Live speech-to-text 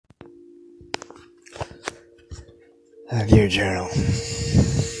Of your journal.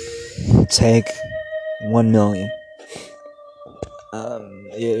 Take 1,000,000.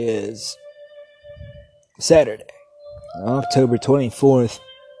 It is Saturday, October 24th,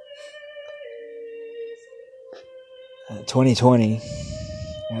 2020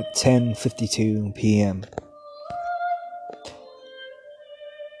 at 10:52 p.m.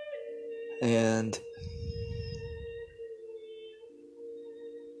 And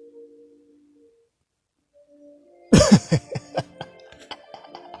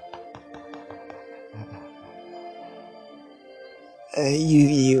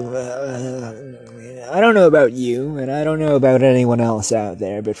I don't know about you, and I don't know about anyone else out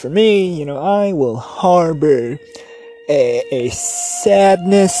there, but for me, I will harbor a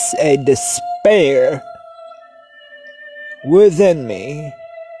sadness, a despair within me,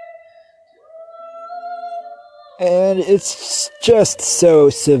 and it's just so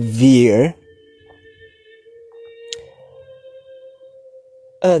severe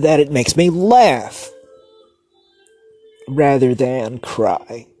that it makes me laugh rather than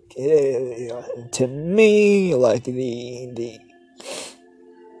cry. To me, like the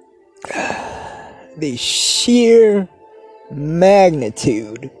sheer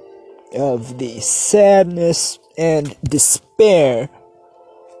magnitude of the sadness and despair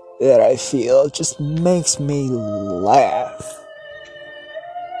that I feel just makes me laugh.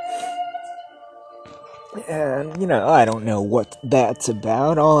 And, I don't know what that's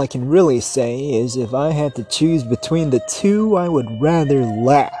about. All I can really say is if I had to choose between the two, I would rather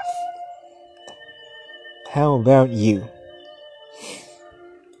laugh. How about you?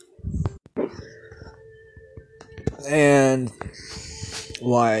 And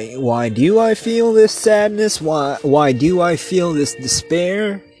why do I feel this sadness? Why do I feel this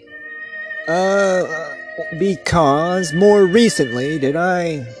despair? Because more recently did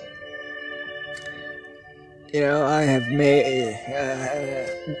I have made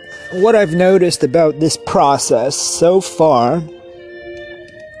what I've noticed about this process so far.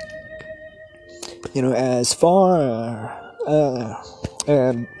 As far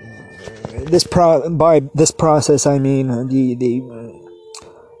by this process I mean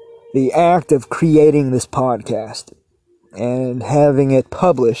the act of creating this podcast and having it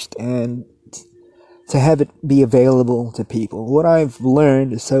published and to have it be available to people. What I've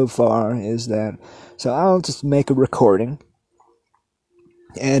learned so far is that, so I'll just make a recording,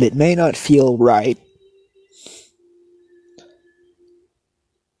 and it may not feel right,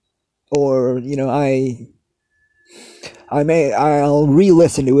 or, I'll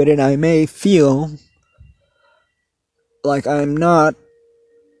re-listen to it, and I may feel like I'm not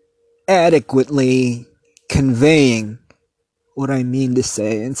adequately conveying what I mean to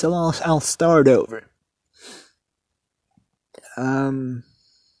say, and so I'll start over. And,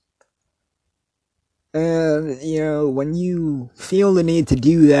 when you feel the need to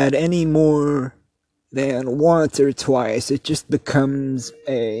do that any more than once or twice, it just becomes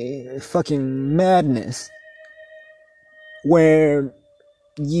a fucking madness where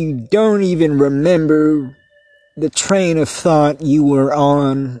you don't even remember the train of thought you were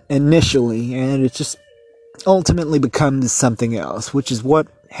on initially, and it just ultimately becomes something else, which is what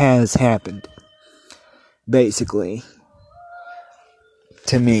has happened, basically,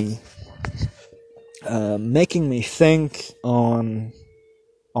 to me. Making me think on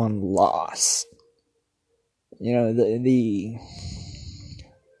loss.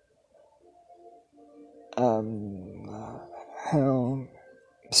 How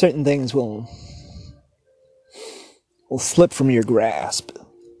certain things will slip from your grasp.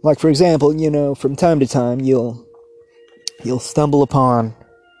 Like, for example, from time to time you'll stumble upon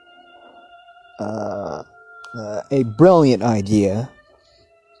a brilliant idea,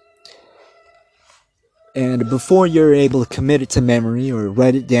 and before you're able to commit it to memory or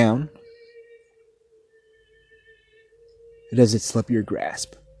write it down, does it slip your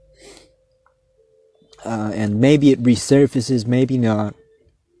grasp? And maybe it resurfaces, maybe not.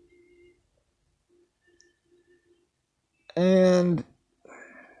 And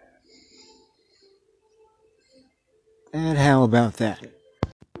how about that?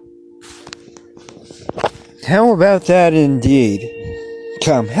 How about that indeed?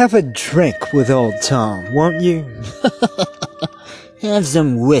 Come, have a drink with old Tom, won't you? Have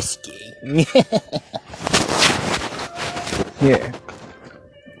some whiskey. Here.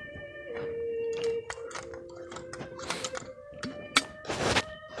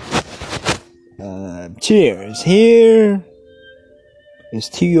 Cheers. Here is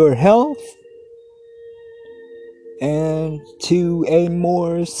to your health and to a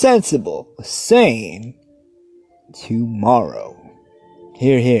more sensible, sane tomorrow.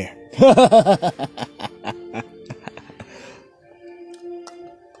 Hear, hear.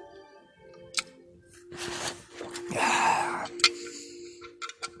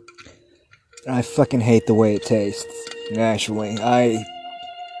 fucking hate the way it tastes. Actually, I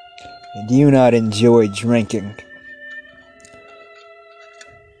do not enjoy drinking.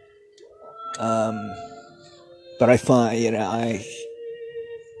 But I find,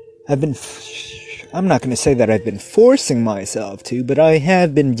 I'm not going to say that I've been forcing myself to, but I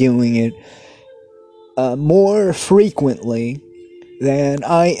have been doing it more frequently than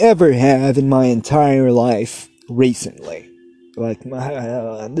I ever have in my entire life recently. Like,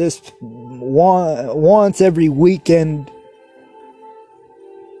 this once every weekend,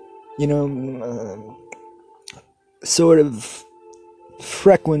 sort of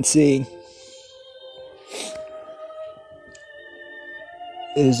frequency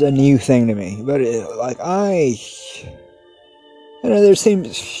is a new thing to me. But it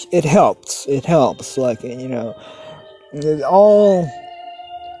helps. It helps. Like, all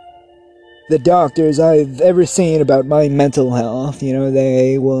the doctors I've ever seen about my mental health,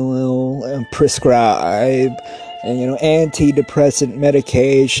 they will prescribe, antidepressant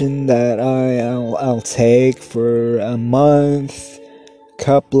medication that I'll take for a month,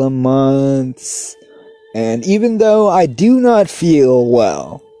 couple of months, and even though I do not feel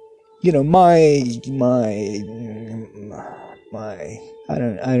well, my I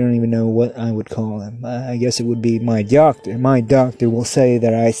don't even know what I would call him. I guess it would be my doctor. My doctor will say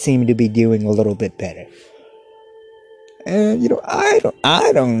that I seem to be doing a little bit better. And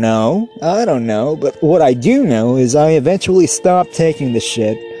I don't know. But what I do know is I eventually stopped taking the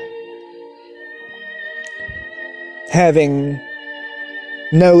shit, having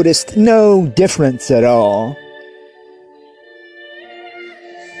noticed no difference at all.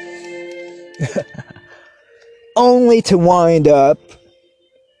 Only to wind up,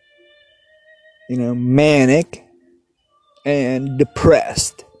 manic and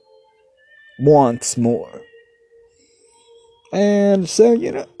depressed once more. And so, I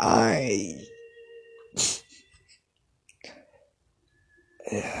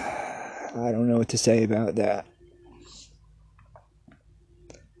don't know what to say about that.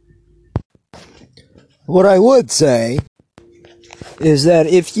 What I would say is that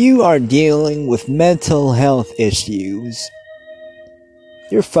if you are dealing with mental health issues,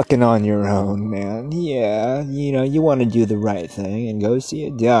 you're fucking on your own, man. Yeah, you want to do the right thing and go see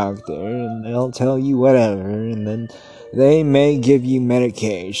a doctor, and they'll tell you whatever, and then they may give you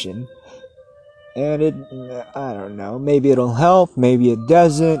medication. And I don't know, maybe it'll help, maybe it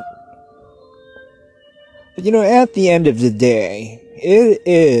doesn't. But at the end of the day, it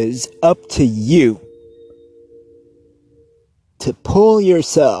is up to you to pull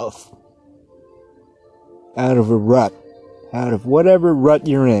yourself out of a rut, out of whatever rut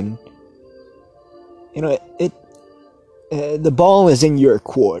you're in. The ball is in your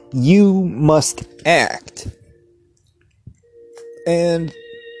court. You must act. And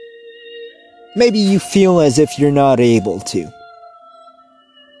maybe you feel as if you're not able to.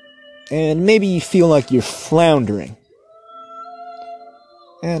 And maybe you feel like you're floundering.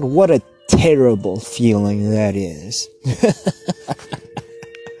 And what a terrible feeling that is.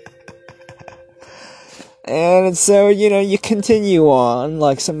 And so, you continue on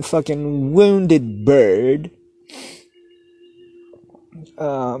like some fucking wounded bird.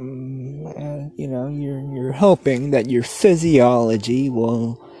 And, you're hoping that your physiology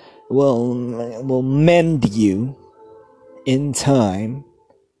will mend you in time.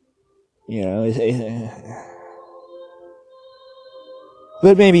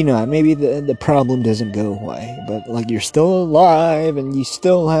 But maybe not. Maybe the problem doesn't go away. But, you're still alive and you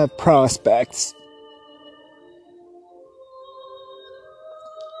still have prospects.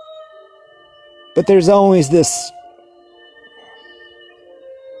 But there's always this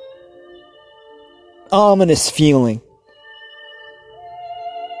ominous feeling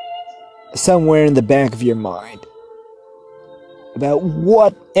somewhere in the back of your mind about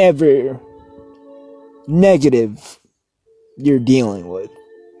whatever negative you're dealing with.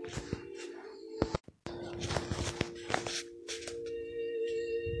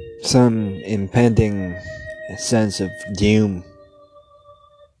 Some impending sense of doom.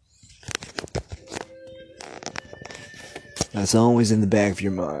 That's always in the back of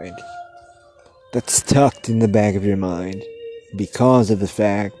your mind. That's tucked in the back of your mind because of the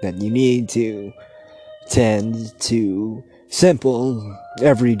fact that you need to tend to simple,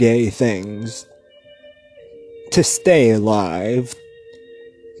 everyday things to stay alive,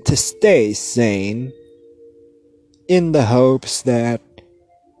 to stay sane, in the hopes that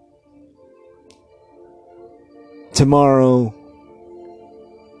tomorrow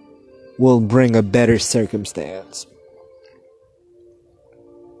will bring a better circumstance.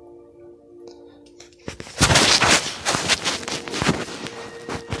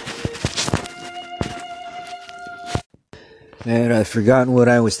 And I've forgotten what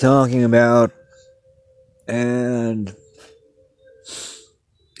I was talking about. And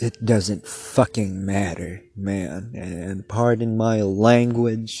it doesn't fucking matter, man. And pardon my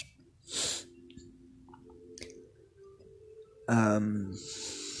language.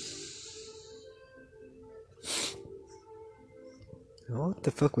 What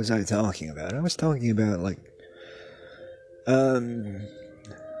the fuck was I talking about? I was talking about, like,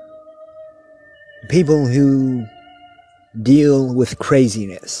 people who deal with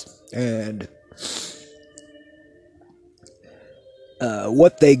craziness and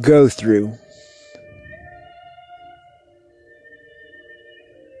what they go through.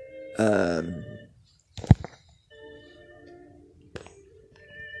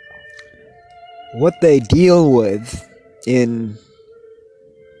 What they deal with in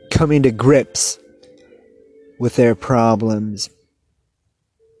coming to grips with their problems.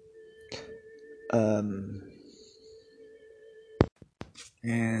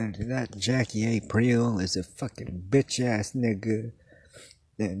 And that Jackie Aprile is a fucking bitch ass nigga.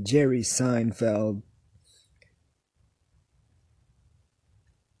 And Jerry Seinfeld,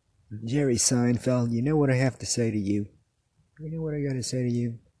 you know what I have to say to you? You know what I gotta say to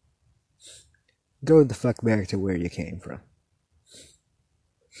you? Go the fuck back to where you came from.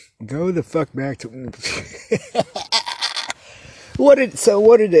 Go the fuck back to what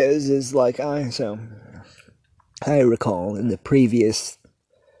it is like I recall in the previous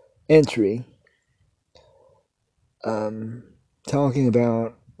entry talking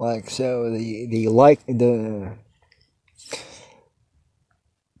about, like, so the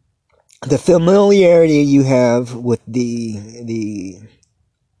familiarity you have with the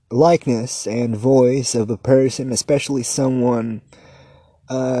likeness and voice of a person, especially someone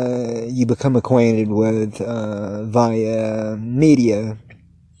you become acquainted with via media,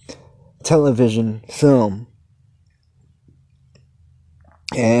 television, film,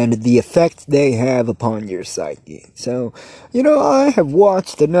 and the effect they have upon your psyche. So, I have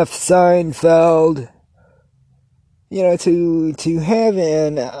watched enough Seinfeld, to have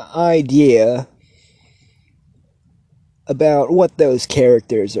an idea about what those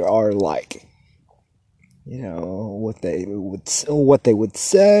characters are like. What they would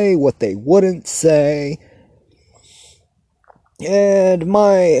say, what they wouldn't say. And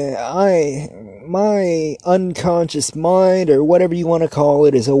my unconscious mind, or whatever you want to call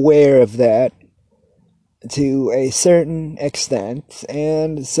it, is aware of that to a certain extent.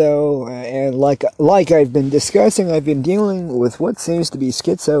 And so, and like I've been discussing, I've been dealing with what seems to be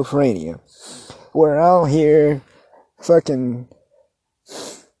schizophrenia, where I'll hear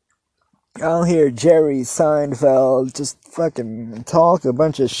Jerry Seinfeld just fucking talk a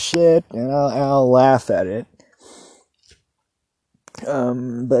bunch of shit, and I'll laugh at it.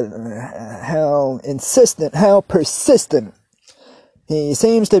 But how insistent, how persistent he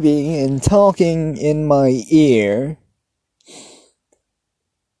seems to be in talking in my ear,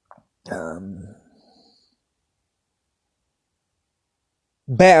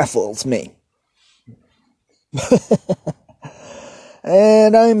 baffles me.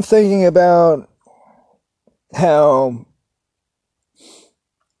 And I'm thinking about how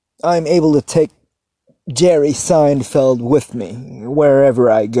I'm able to take Jerry Seinfeld with me wherever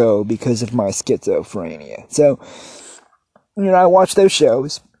I go because of my schizophrenia. So, I watch those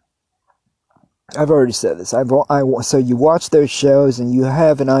shows. I've already said this. So you watch those shows and you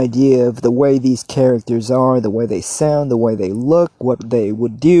have an idea of the way these characters are, the way they sound, the way they look, what they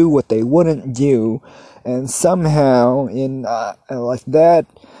would do, what they wouldn't do, and somehow like that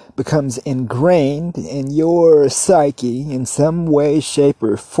becomes ingrained in your psyche in some way, shape,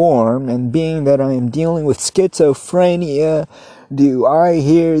 or form. And being that I am dealing with schizophrenia, do I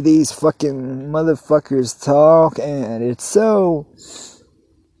hear these fucking motherfuckers talk, and it's so...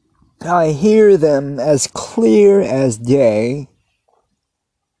 I hear them as clear as day,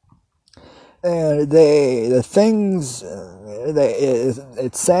 and it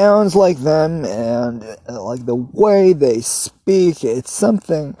sounds like them, and like the way they speak, it's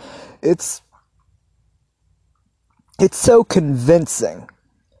something, it's so convincing.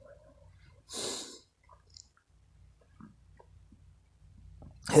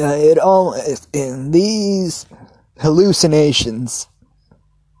 In these hallucinations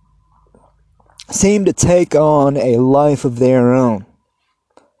seem to take on a life of their own.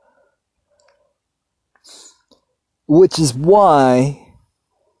 Which is why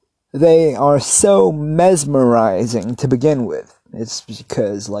they are so mesmerizing to begin with. It's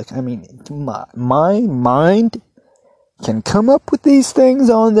because, my mind can come up with these things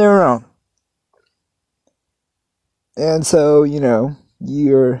on their own. And so, you're...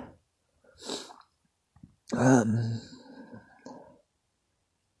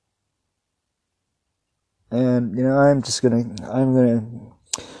 And I'm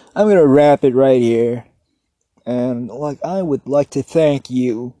gonna wrap it right here. And I would like to thank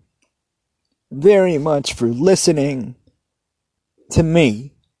you very much for listening to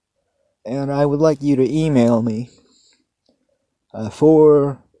me. And I would like you to email me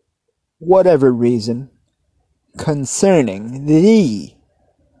for whatever reason concerning the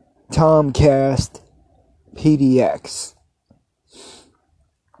Tomcast PDX.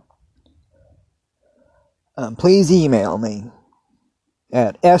 Please email me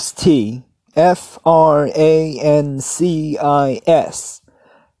at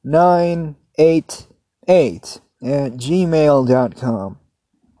stfrancis988@gmail.com.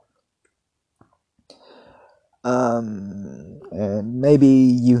 And maybe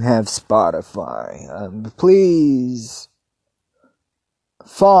you have Spotify. Please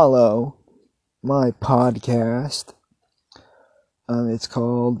follow my podcast. It's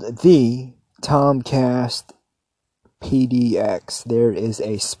called The Tomcast PDX. There is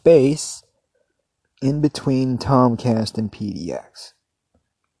a space in between Tomcast and PDX.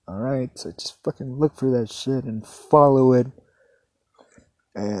 Alright, so just fucking look for that shit and follow it.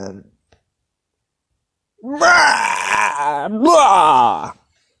 And blah, blah.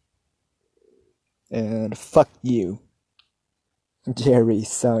 And fuck you, Jerry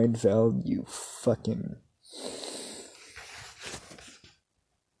Seinfeld, you fucking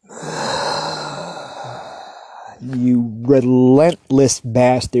you relentless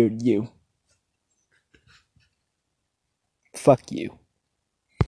bastard, you. Fuck you.